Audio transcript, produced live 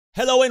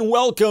Hello and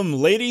welcome,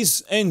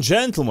 ladies and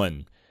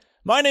gentlemen.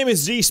 My name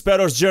is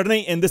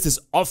TheSparrowsJourney and this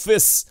is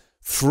Office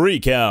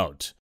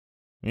Freakout.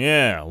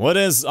 Yeah, what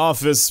is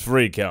Office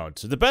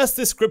Freakout? The best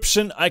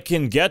description I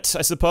can get,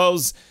 I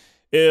suppose,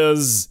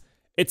 is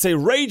it's a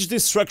rage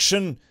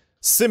destruction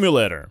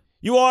simulator.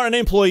 You are an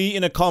employee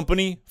in a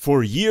company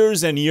for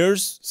years and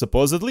years,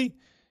 supposedly,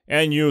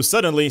 and you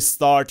suddenly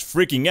start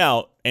freaking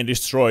out and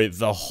destroy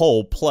the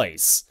whole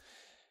place.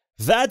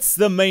 That's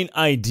the main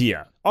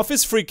idea.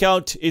 Office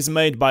Freakout is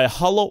made by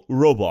Hollow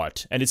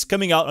Robot and it's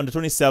coming out on the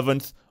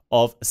 27th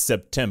of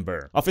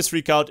September. Office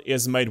Freakout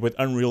is made with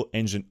Unreal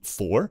Engine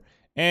 4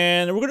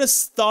 and we're gonna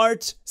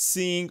start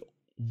seeing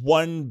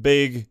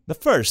the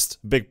first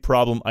big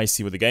problem I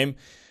see with the game,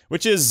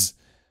 which is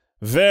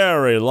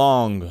very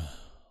long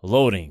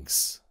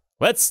loadings.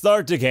 Let's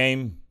start the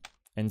game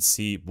and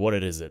see what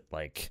it is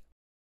like.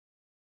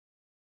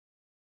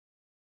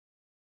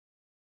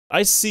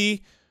 I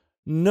see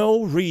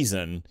no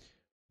reason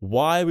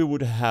why we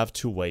would have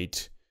to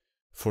wait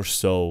for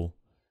so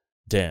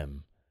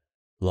damn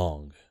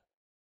long.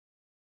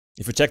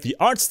 If you check the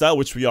art style,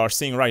 which we are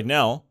seeing right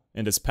now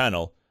in this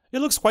panel, it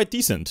looks quite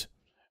decent,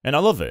 and I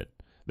love it.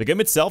 The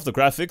game itself, the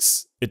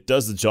graphics, it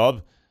does the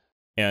job,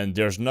 and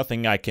there's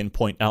nothing I can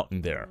point out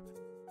in there.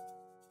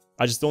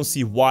 I just don't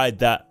see why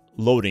that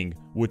loading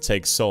would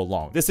take so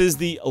long. This is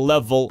the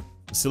level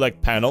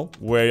select panel,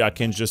 where I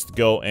can just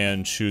go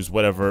and choose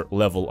whatever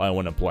level I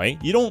want to play.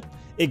 You don't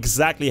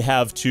exactly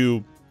have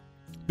to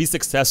be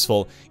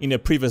successful in a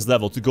previous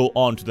level to go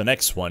on to the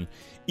next one,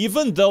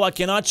 even though I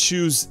cannot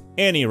choose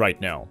any right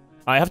now.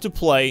 I have to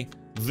play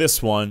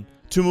this one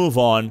to move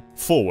on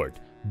forward.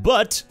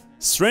 But,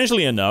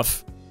 strangely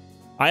enough,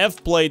 I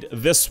have played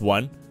this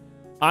one,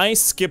 I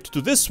skipped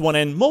to this one,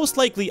 and most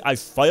likely I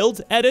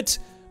failed at it,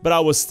 but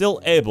I was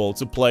still able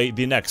to play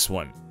the next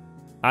one.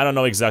 I don't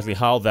know exactly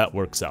how that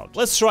works out.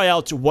 Let's try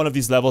out one of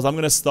these levels. I'm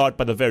gonna start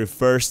by the very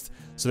first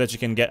so that you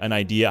can get an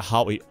idea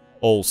how it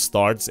all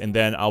starts, and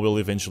then I will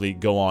eventually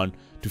go on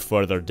to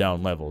further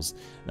down levels.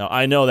 Now,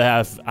 I know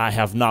that I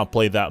have not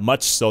played that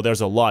much, so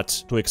there's a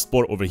lot to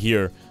explore over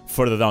here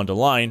further down the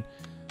line.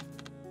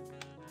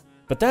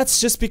 But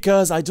that's just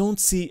because I don't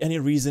see any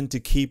reason to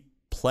keep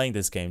playing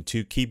this game,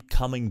 to keep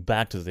coming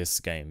back to this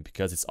game,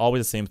 because it's always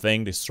the same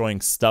thing,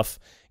 destroying stuff,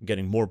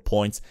 getting more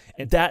points,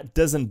 and that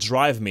doesn't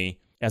drive me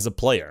as a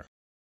player.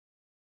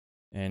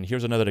 And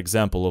here's another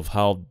example of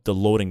how the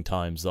loading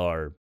times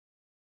are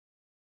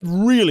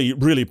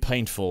really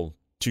painful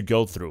to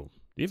go through,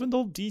 even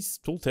though these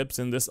tooltips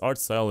in this art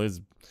style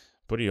is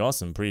pretty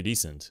awesome, pretty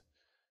decent.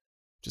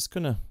 Just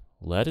gonna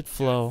let it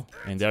flow,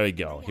 and there we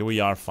go, here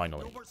we are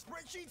finally.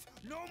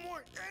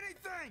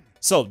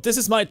 So this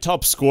is my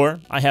top score.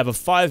 I have a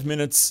 5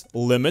 minutes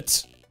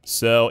limit,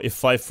 so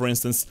if I, for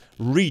instance,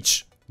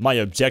 reach my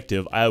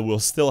objective, I will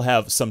still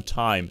have some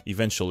time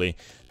eventually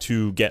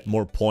to get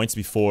more points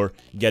before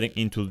getting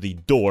into the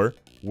door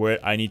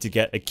where I need to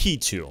get a key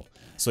to.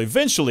 So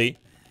eventually,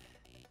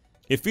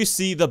 if you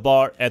see the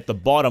bar at the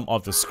bottom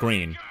of the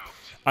screen,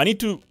 I need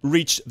to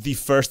reach the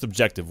first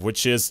objective,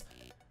 which is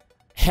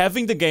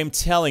having the game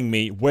telling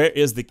me where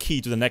is the key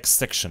to the next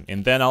section,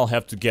 and then I'll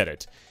have to get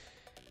it.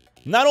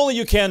 Not only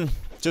you can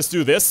just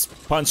do this,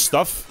 punch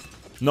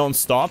stuff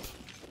non-stop,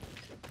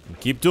 and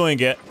keep doing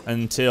it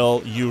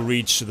until you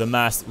reach the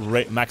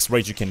max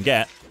rage you can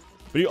get,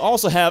 but you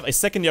also have a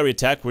secondary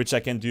attack, which I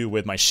can do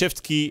with my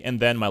shift key and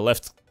then my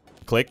left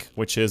click,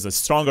 which is a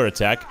stronger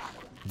attack.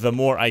 The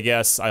more, I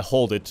guess, I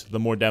hold it, the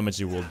more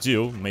damage it will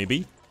do.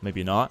 Maybe,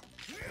 maybe not.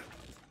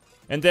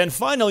 And then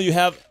finally, you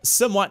have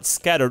somewhat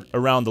scattered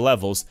around the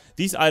levels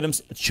these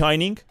items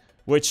shining,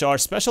 which are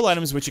special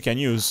items which you can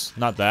use,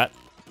 not that,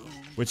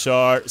 which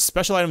are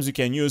special items you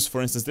can use.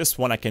 For instance, this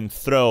one I can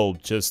throw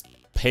just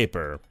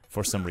paper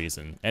for some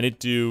reason, and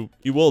it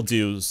will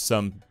do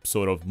some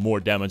sort of more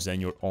damage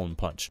than your own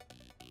punch.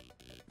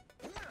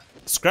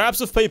 Scraps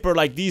of paper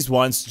like these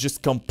ones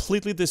just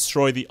completely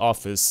destroy the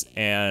office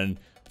and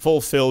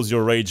fulfills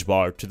your rage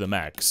bar to the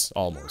max,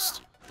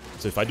 almost.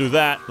 So if I do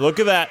that, look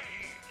at that,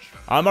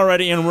 I'm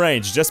already in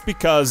rage just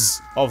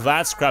because of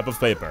that scrap of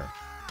paper.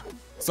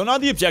 So now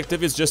the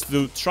objective is just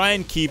to try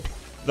and keep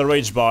the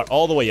rage bar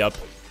all the way up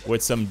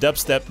with some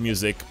dubstep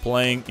music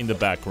playing in the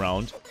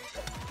background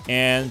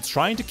and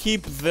trying to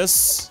keep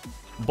this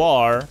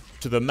bar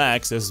to the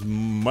max as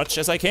much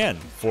as I can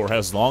for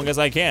as long as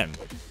I can.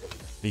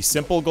 The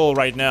simple goal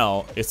right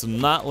now is to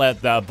not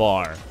let that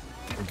bar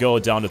go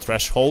down the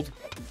threshold,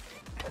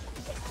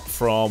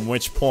 from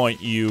which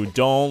point you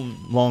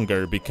don't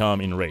longer become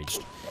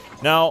enraged.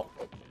 Now,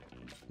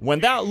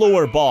 when that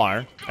lower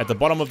bar at the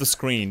bottom of the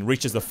screen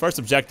reaches the first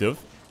objective,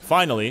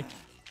 finally,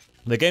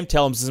 the game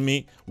tells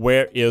me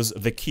where is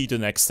the key to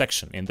the next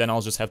section, and then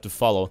I'll just have to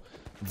follow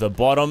the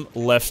bottom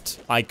left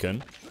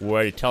icon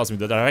where it tells me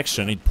the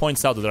direction. It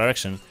points out the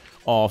direction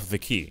of the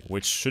key,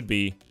 which should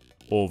be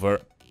over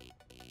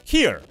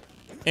here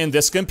in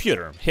this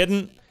computer,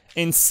 hidden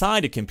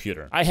inside the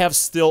computer. I have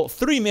still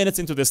 3 minutes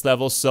into this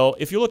level, so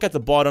if you look at the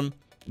bottom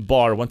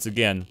bar once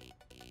again,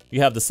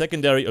 you have the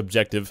secondary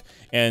objective,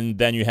 and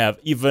then you have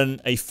even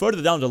a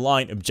further down the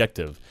line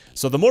objective.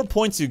 So the more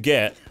points you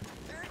get,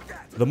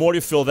 the more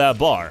you fill that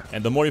bar.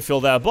 And the more you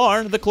fill that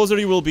bar, the closer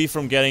you will be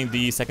from getting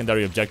the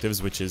secondary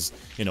objectives, which is,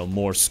 you know,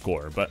 more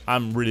score. But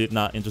I'm really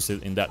not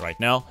interested in that right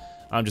now.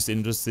 I'm just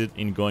interested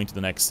in going to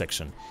the next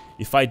section.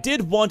 If I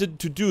did wanted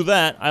to do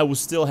that, I would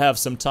still have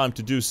some time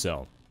to do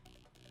so.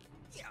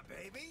 Yeah,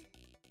 baby.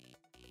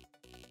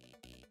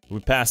 We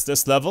passed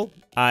this level.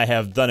 I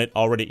have done it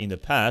already in the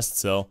past,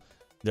 so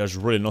there's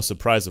really no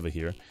surprise over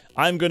here.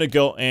 I'm gonna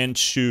go and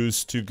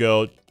choose to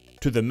go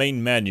to the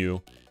main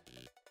menu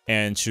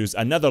and choose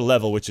another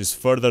level which is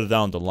further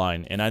down the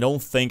line, and I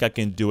don't think I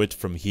can do it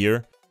from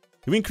here.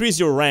 You increase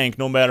your rank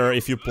no matter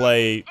if you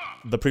play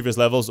the previous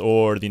levels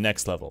or the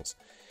next levels.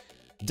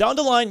 Down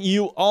the line,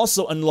 you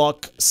also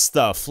unlock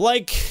stuff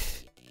like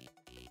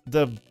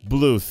the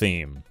blue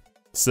theme.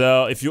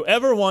 So if you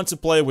ever want to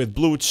play with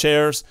blue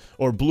chairs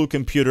or blue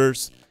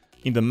computers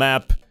in the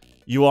map,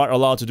 you are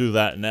allowed to do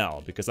that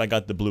now, because I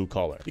got the blue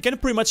color. You can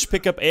pretty much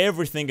pick up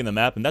everything in the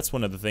map, and that's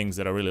one of the things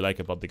that I really like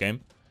about the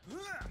game.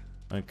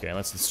 Okay,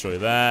 let's destroy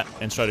that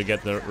and try to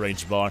get the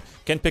rage bar.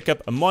 You can pick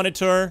up a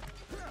monitor.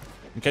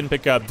 You can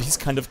pick up these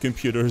kind of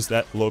computers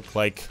that look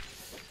like,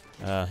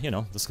 you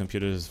know, those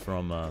computers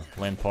from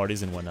LAN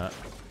parties and whatnot.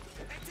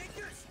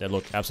 That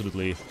look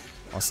absolutely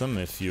awesome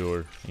if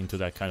you're into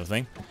that kind of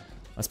thing.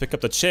 Let's pick up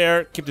the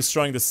chair, keep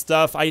destroying the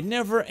stuff. I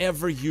never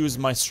ever use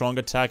my strong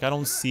attack. I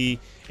don't see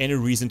any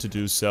reason to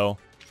do so.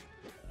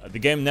 The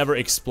game never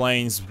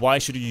explains why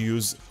should you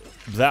use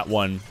that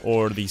one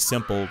or the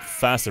simple,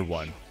 faster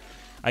one.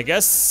 I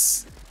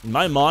guess, in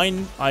my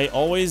mind, I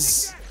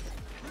always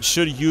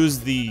should use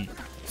the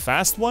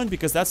fast one,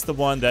 because that's the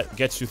one that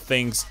gets you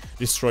things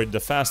destroyed the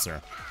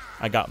faster.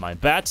 I got my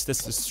bat.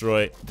 Let's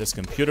destroy this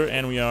computer,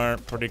 and we are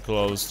pretty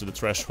close to the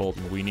threshold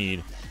we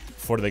need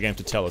for the game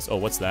to tell us. Oh,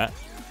 what's that?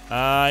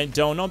 I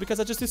don't know, because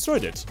I just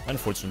destroyed it,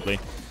 unfortunately.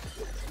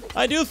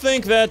 I do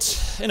think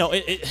that, you know,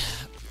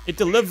 it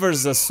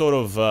delivers a sort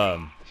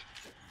of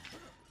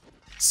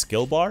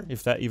skill bar,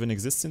 if that even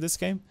exists in this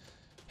game.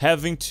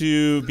 Having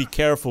to be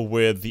careful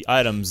with the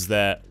items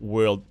that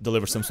will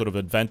deliver some sort of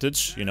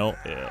advantage, you know.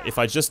 If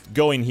I just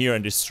go in here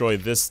and destroy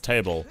this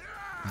table,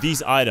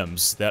 these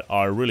items that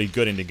are really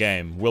good in the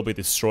game will be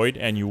destroyed,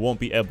 and you won't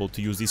be able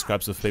to use these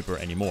scraps of paper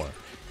anymore.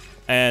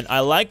 And I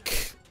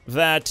like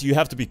that you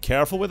have to be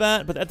careful with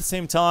that, but at the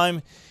same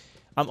time,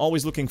 I'm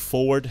always looking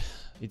forward.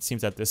 It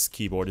seems that this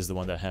keyboard is the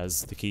one that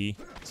has the key,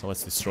 so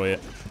let's destroy it.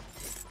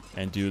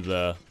 And do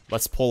the,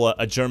 let's pull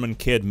a German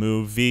kid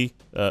move,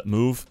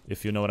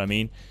 if you know what I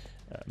mean.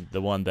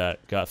 The one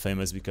that got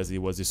famous because he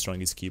was destroying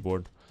his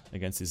keyboard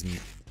against his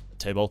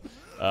table.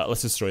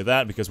 Let's destroy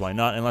that, because why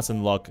not? And let's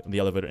unlock the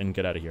elevator and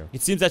get out of here.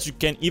 It seems that you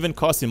can even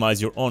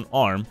customize your own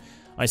arm.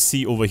 I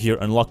see over here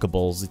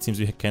unlockables. It seems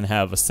you can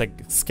have a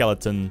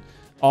skeleton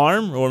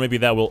arm, or maybe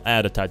that will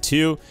add a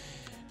tattoo.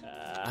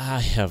 I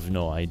have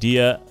no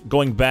idea.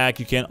 Going back,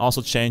 you can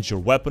also change your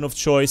weapon of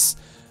choice.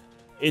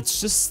 It's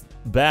just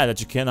bad that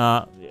you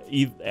cannot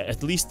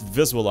at least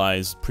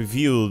visualize,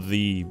 preview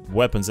the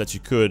weapons that you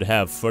could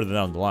have further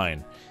down the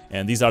line.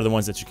 And these are the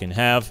ones that you can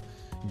have.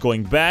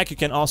 Going back, you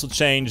can also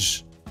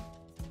change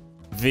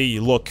the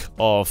look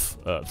of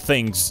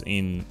things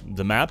in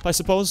the map, I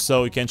suppose.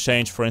 So you can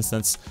change, for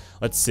instance,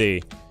 let's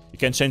see, you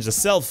can change the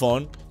cell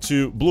phone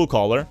to blue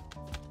color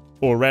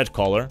or red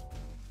color.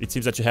 It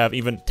seems that you have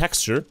even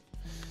texture.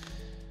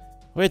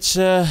 Which,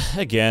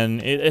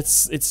 again,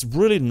 it's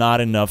really not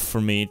enough for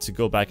me to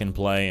go back and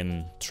play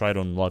and try to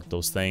unlock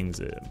those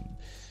things.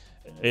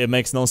 It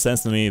makes no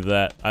sense to me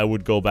that I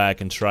would go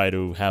back and try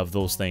to have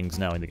those things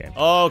now in the game.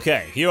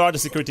 Okay, here are the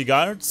security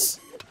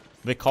guards.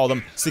 They call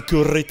them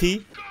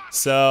security.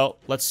 So,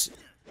 let's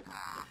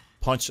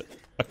punch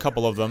a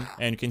couple of them,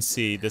 and you can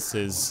see this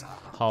is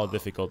how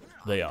difficult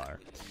they are.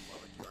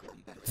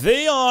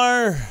 They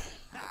are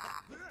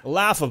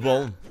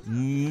laughable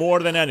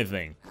more than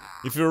anything.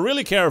 If you're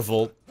really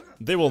careful,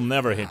 they will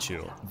never hit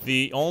you.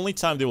 The only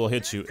time they will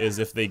hit you is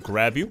if they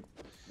grab you,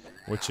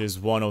 which is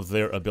one of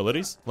their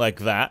abilities. Like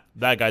that.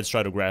 That guy's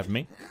tried to grab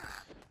me,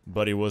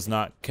 but he was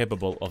not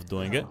capable of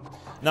doing it.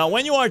 Now,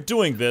 when you are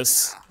doing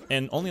this,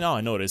 and only now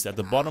I noticed, at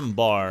the bottom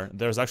bar,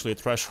 there's actually a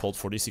threshold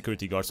for these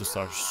security guards to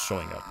start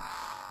showing up.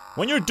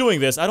 When you're doing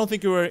this, I don't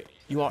think you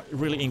are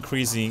really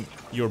increasing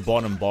your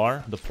bottom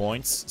bar, the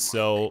points.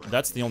 So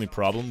that's the only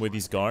problem with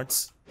these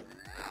guards,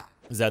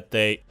 is that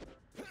they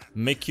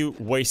make you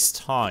waste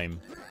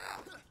time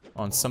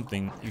on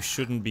something you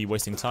shouldn't be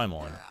wasting time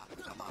on.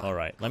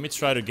 Alright, let me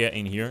try to get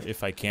in here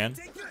if I can.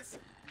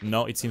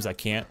 No, it seems I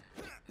can't.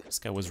 This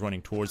guy was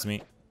running towards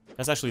me.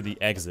 That's actually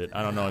the exit.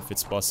 I don't know if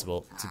it's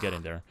possible to get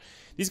in there.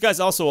 These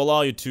guys also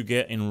allow you to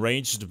get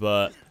enraged,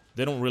 but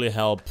they don't really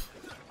help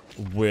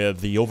with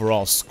the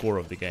overall score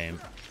of the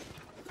game.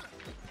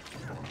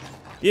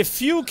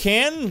 If you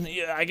can,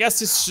 I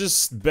guess it's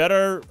just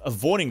better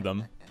avoiding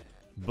them.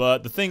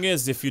 But the thing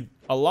is, if you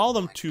allow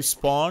them to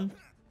spawn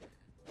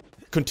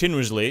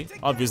continuously,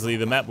 obviously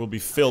the map will be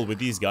filled with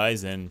these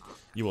guys and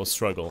you will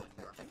struggle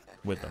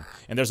with them.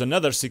 And there's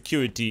another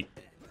security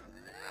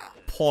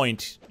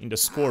point in the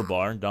score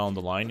bar down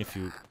the line, if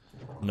you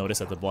notice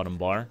at the bottom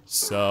bar.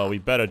 So we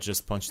better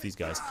just punch these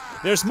guys.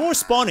 There's more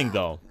spawning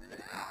though.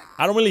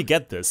 I don't really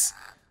get this.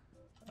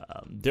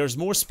 There's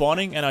more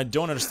spawning and I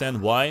don't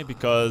understand why,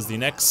 because the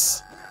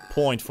next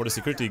point for the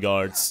security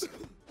guards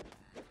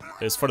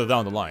is further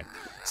down the line.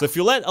 So if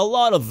you let a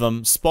lot of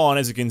them spawn,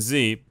 as you can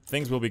see,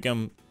 things will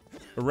become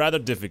rather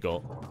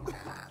difficult.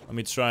 Let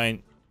me try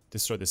and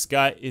destroy this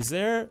guy. Is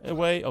there a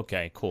way?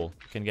 Okay, cool.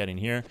 Can get in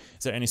here.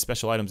 Is there any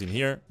special items in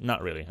here?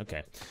 Not really.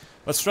 Okay.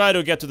 Let's try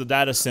to get to the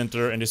data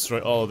center and destroy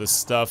all of this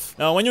stuff.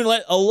 Now, when you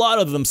let a lot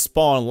of them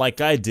spawn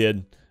like I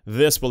did,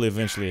 this will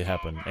eventually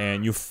happen.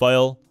 And you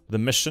fail the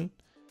mission.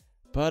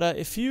 But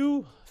if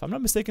I'm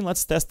not mistaken,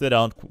 let's test it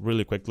out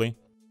really quickly.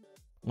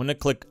 I'm gonna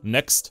click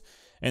next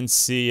and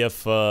see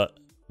if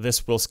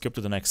this will skip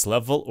to the next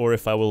level or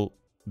if I will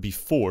be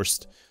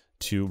forced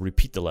to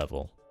repeat the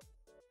level.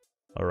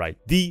 Alright,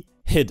 the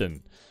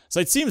hidden. So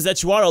it seems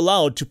that you are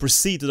allowed to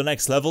proceed to the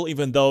next level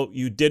even though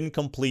you didn't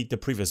complete the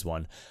previous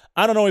one.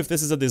 I don't know if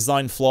this is a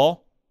design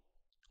flaw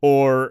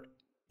or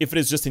if it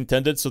is just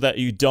intended so that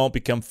you don't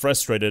become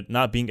frustrated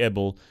not being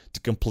able to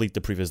complete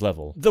the previous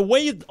level. The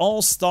way it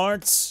all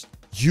starts,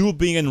 you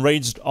being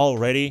enraged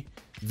already,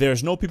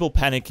 there's no people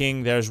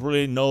panicking, there's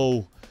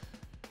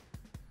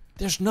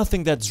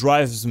nothing that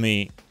drives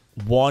me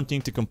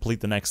wanting to complete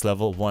the next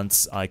level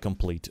once I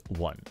complete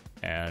one.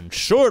 And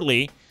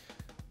surely,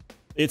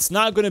 it's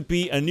not going to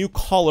be a new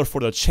color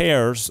for the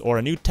chairs, or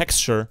a new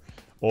texture,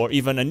 or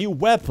even a new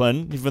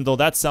weapon, even though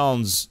that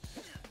sounds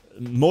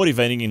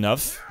motivating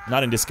enough.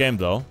 Not in this game,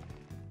 though.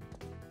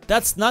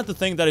 That's not the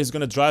thing that is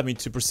going to drive me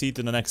to proceed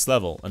to the next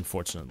level,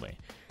 unfortunately.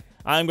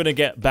 I'm going to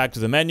get back to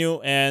the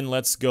menu, and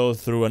let's go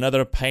through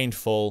another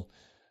painful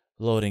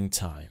loading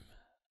time.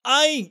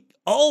 I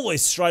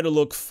always try to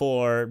look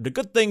for the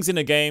good things in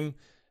a game.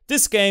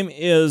 This game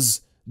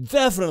is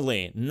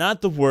definitely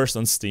not the worst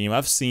on Steam.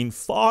 I've seen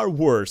far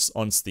worse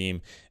on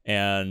Steam,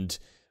 and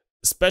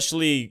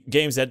especially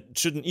games that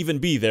shouldn't even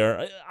be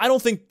there. I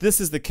don't think this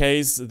is the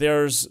case.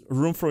 There's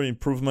room for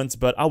improvements,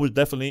 but I would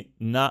definitely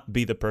not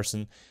be the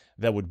person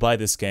that would buy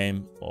this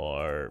game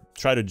or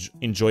try to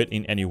enjoy it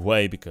in any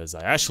way, because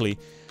I actually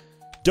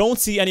don't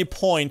see any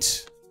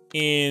point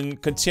in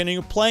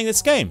continuing playing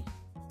this game.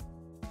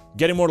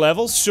 Getting more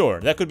levels?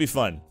 Sure, that could be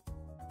fun.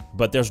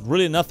 But there's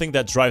really nothing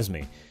that drives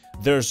me.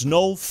 There's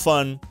no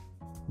fun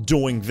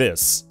doing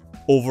this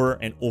over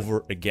and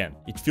over again.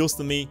 It feels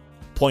to me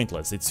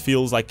pointless. It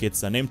feels like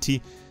it's an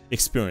empty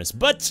experience.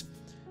 But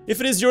if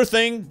it is your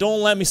thing,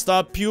 don't let me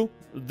stop you.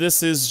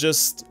 This is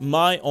just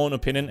my own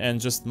opinion and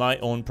just my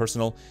own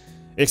personal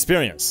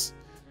experience.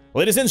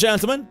 Ladies and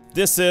gentlemen,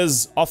 this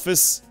is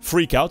Office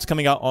Freakout,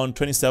 coming out on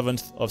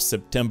 27th of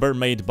September,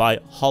 made by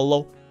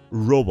Hollow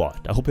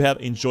Robot. I hope you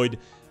have enjoyed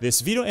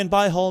this video, and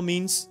by all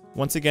means,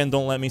 once again,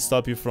 don't let me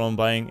stop you from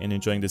buying and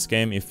enjoying this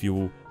game if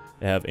you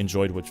have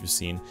enjoyed what you've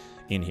seen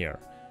in here.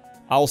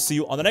 I'll see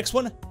you on the next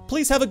one.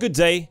 Please have a good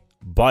day.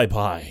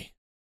 Bye-bye.